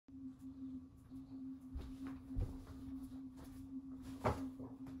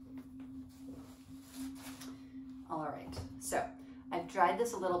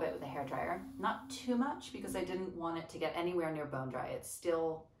this a little bit with a hairdryer, not too much because I didn't want it to get anywhere near bone dry. It's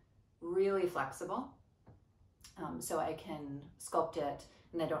still really flexible, so I can sculpt it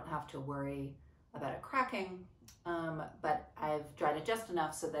and I don't have to worry about it cracking, but I've dried it just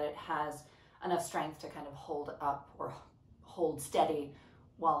enough so that it has enough strength to kind of hold up or hold steady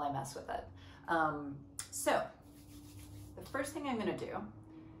while I mess with it. So the first thing I'm going to do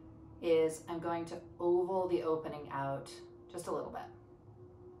is I'm going to oval the opening out just a little bit.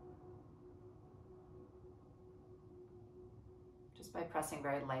 Just by pressing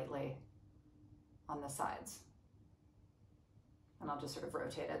very lightly on the sides. And I'll just sort of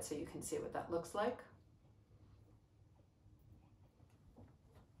rotate it so you can see what that looks like.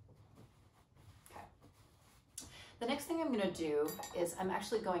 Okay. The next thing I'm going to do is I'm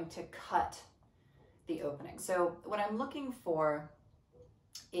actually going to cut the opening. So what I'm looking for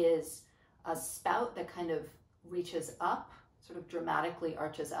is a spout that kind of reaches up, sort of dramatically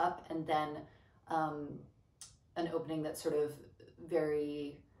arches up, and then an opening that sort of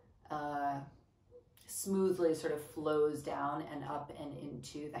very smoothly sort of flows down and up and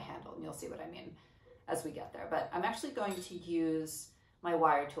into the handle. And you'll see what I mean as we get there. But I'm actually going to use my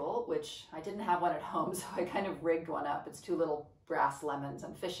wire tool, which I didn't have one at home, so I kind of rigged one up. It's 2 little brass lemons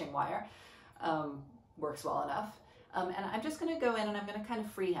and fishing wire. Works well enough. And I'm just going to go in and I'm going to kind of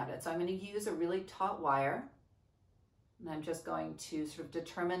freehand it. So I'm going to use a really taut wire, and I'm just going to sort of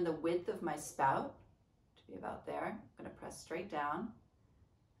determine the width of my spout to be about there. I'm going to press straight down.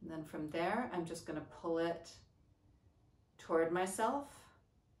 And then from there, I'm just going to pull it toward myself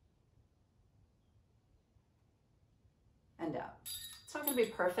and down. It's not going to be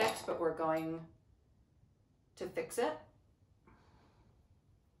perfect, but we're going to fix it.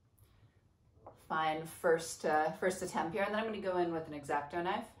 Fine first attempt here, and then I'm going to go in with an X-Acto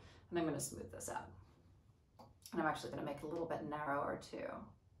knife and I'm going to smooth this out. And I'm actually going to make it a little bit narrower too.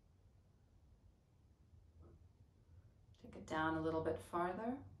 Take it down a little bit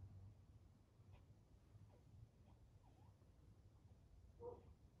farther.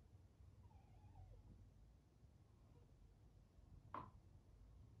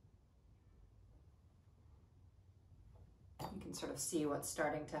 You can sort of see what's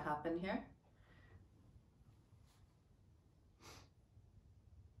starting to happen here.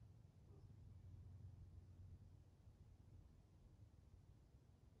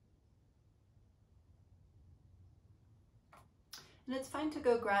 And it's fine to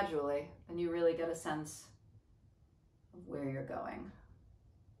go gradually, and you really get a sense of where you're going.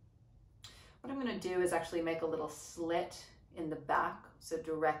 What I'm going to do is actually make a little slit in the back, so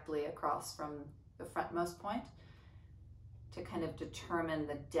directly across from the frontmost point, to kind of determine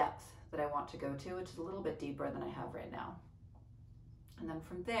the depth that I want to go to, which is a little bit deeper than I have right now. And then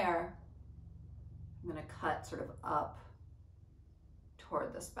from there, I'm going to cut sort of up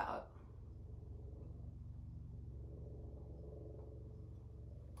toward the spout.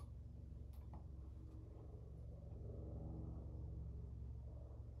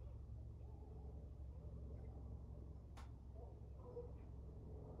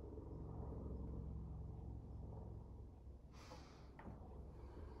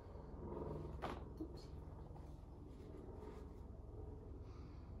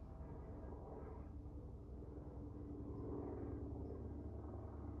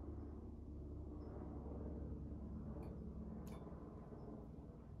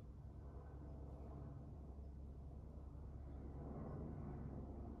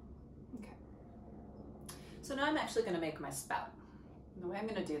 So now I'm actually going to make my spout. And the way I'm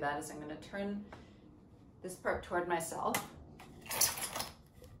going to do that is I'm going to turn this part toward myself,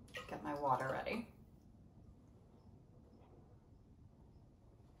 get my water ready,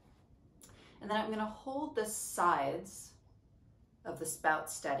 and then I'm going to hold the sides of the spout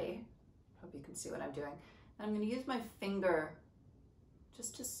steady. Hope you can see what I'm doing. And I'm going to use my finger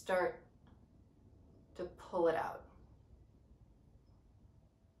just to start to pull it out.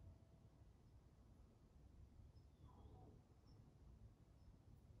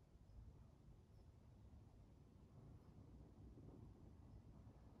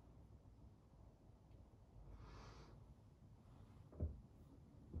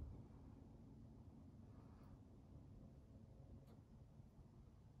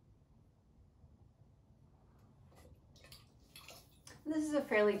 This is a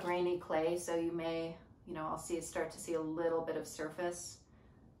fairly grainy clay, so you may, I'll start to see a little bit of surface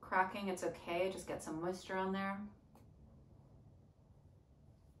cracking. It's okay, just get some moisture on there.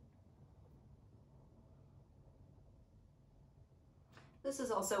 This is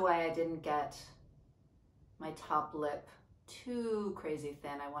also why I didn't get my top lip too crazy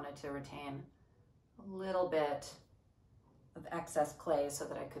thin. I wanted to retain a little bit of excess clay so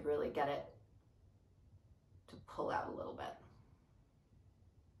that I could really get it to pull out a little bit.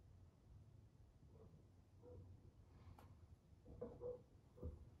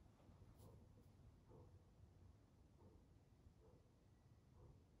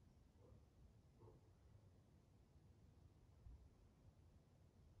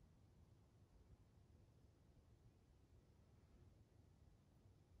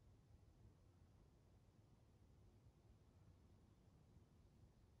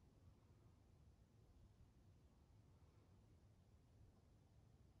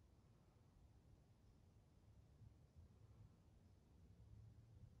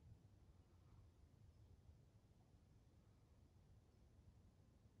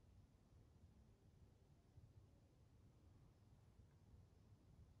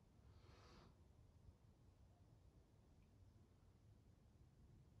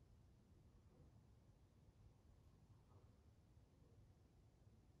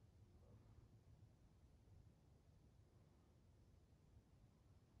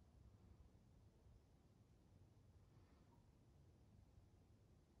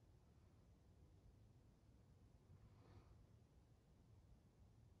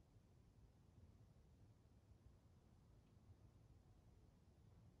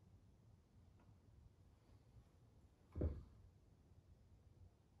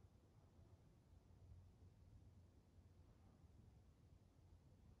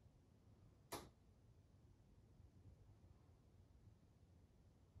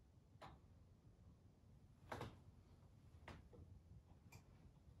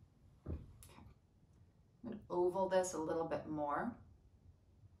 I'm going to oval this a little bit more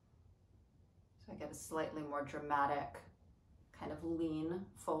so I get a slightly more dramatic kind of lean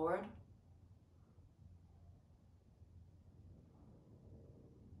forward.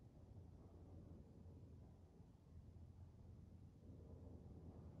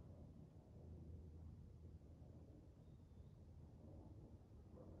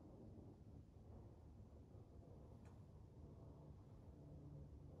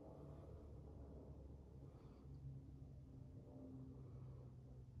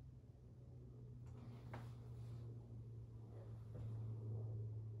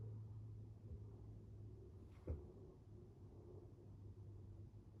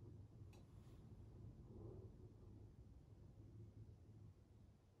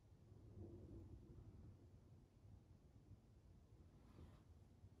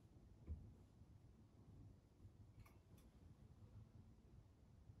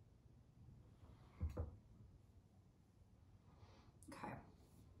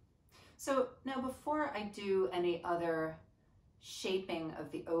 So now before I do any other shaping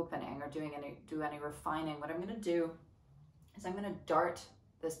of the opening or do any refining, what I'm going to do is I'm going to dart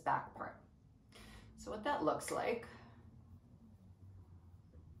this back part. So what that looks like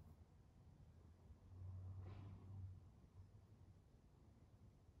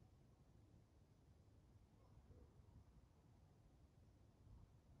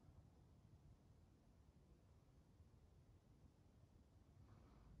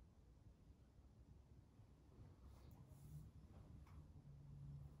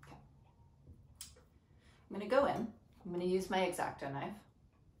I'm going to go in, I'm going to use my X-Acto knife.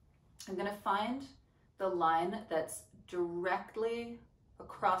 I'm going to find the line that's directly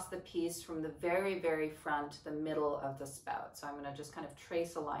across the piece from the very, very front to the middle of the spout. So I'm going to just kind of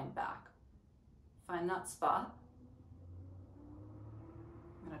trace a line back. Find that spot.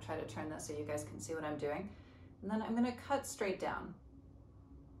 I'm going to try to turn this so you guys can see what I'm doing. And then I'm going to cut straight down.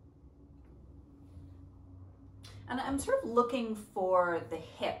 And I'm sort of looking for the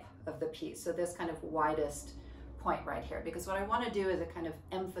hip of the piece, so this kind of widest point right here, because what I want to do is kind of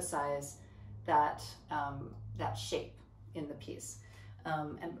emphasize that that shape in the piece.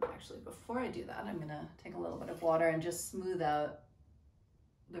 And actually, before I do that, I'm going to take a little bit of water and just smooth out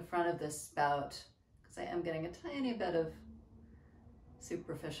the front of this spout, because I am getting a tiny bit of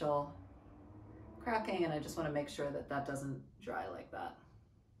superficial cracking, and I just want to make sure that that doesn't dry like that.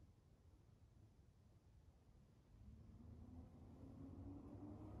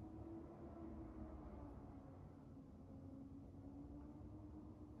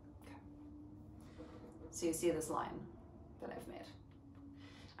 So you see this line that I've made.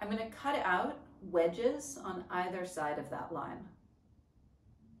 I'm going to cut out wedges on either side of that line.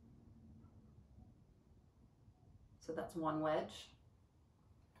 So that's one wedge.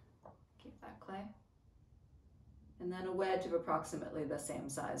 Keep that clay. And then a wedge of approximately the same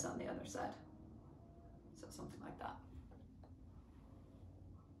size on the other side. So something like that.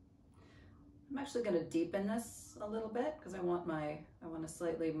 I'm actually going to deepen this a little bit because I want a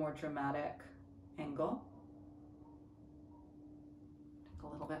slightly more dramatic angle.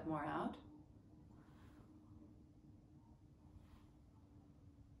 bit more out.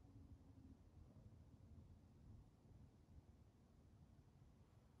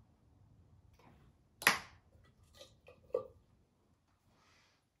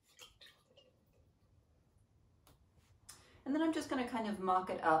 And then I'm just going to kind of mock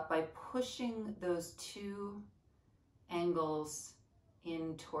it up by pushing those two angles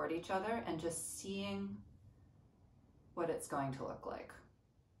in toward each other and just seeing what it's going to look like.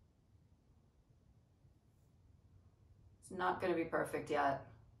 It's not going to be perfect yet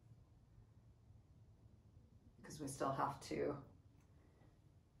because we still have to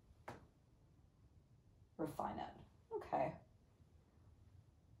refine it. Okay.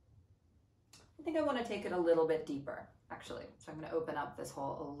 I think I want to take it a little bit deeper, actually. So I'm going to open up this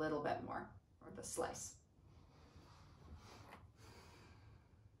hole a little bit more, or the slice.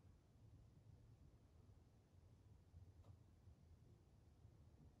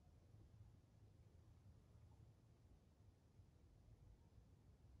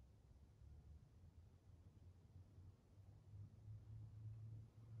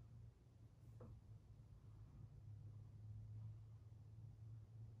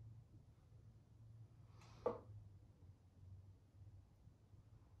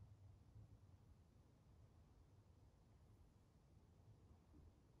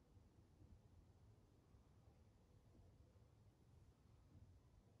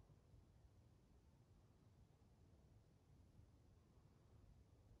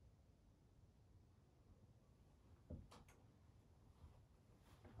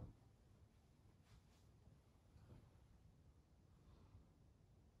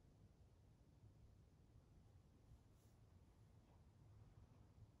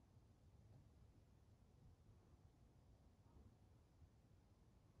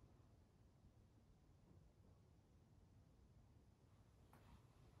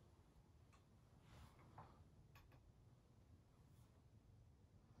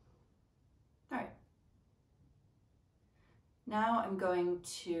 All right. Now I'm going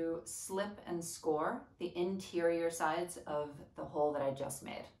to slip and score the interior sides of the hole that I just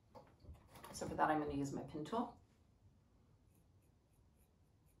made. So for that, I'm going to use my pin tool.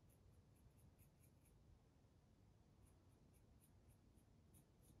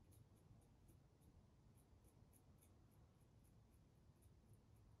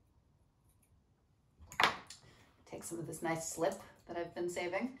 Take some of this nice slip that I've been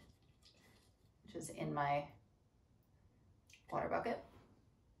saving, which is in my water bucket.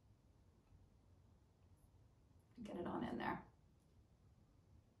 Get it on in there.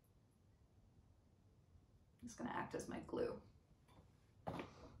 It's going to act as my glue.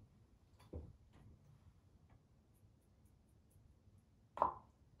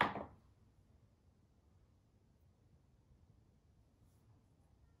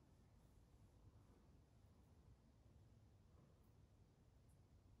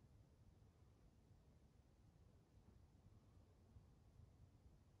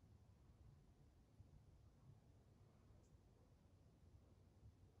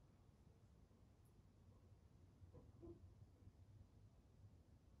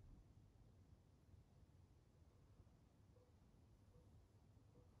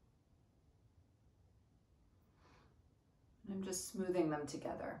 I'm just smoothing them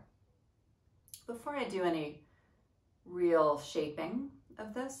together. Before I do any real shaping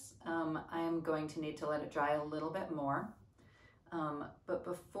of this, I am going to need to let it dry a little bit more. But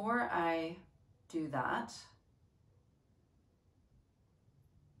before I do that,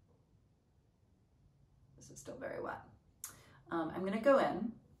 this is still very wet. I'm going to go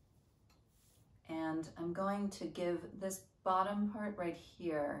in and I'm going to give this bottom part right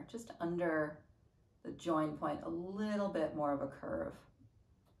here, just under the join point, a little bit more of a curve.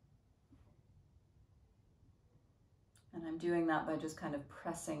 And I'm doing that by just kind of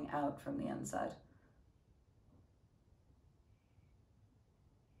pressing out from the inside.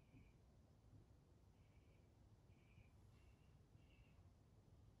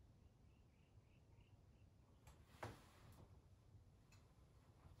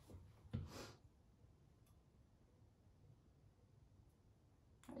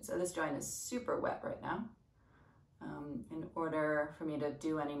 All right, so this joint is super wet right now. In order for me to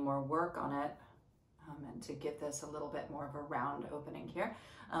do any more work on it, and to give this a little bit more of a round opening here,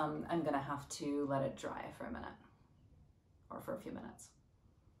 I'm going to have to let it dry for a minute, or for a few minutes.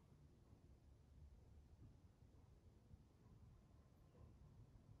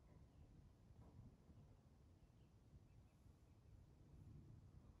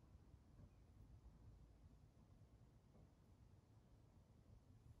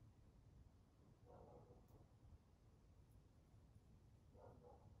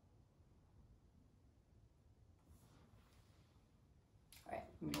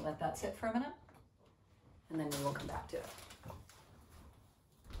 I'm gonna let that sit for a minute, and then we will come back to it.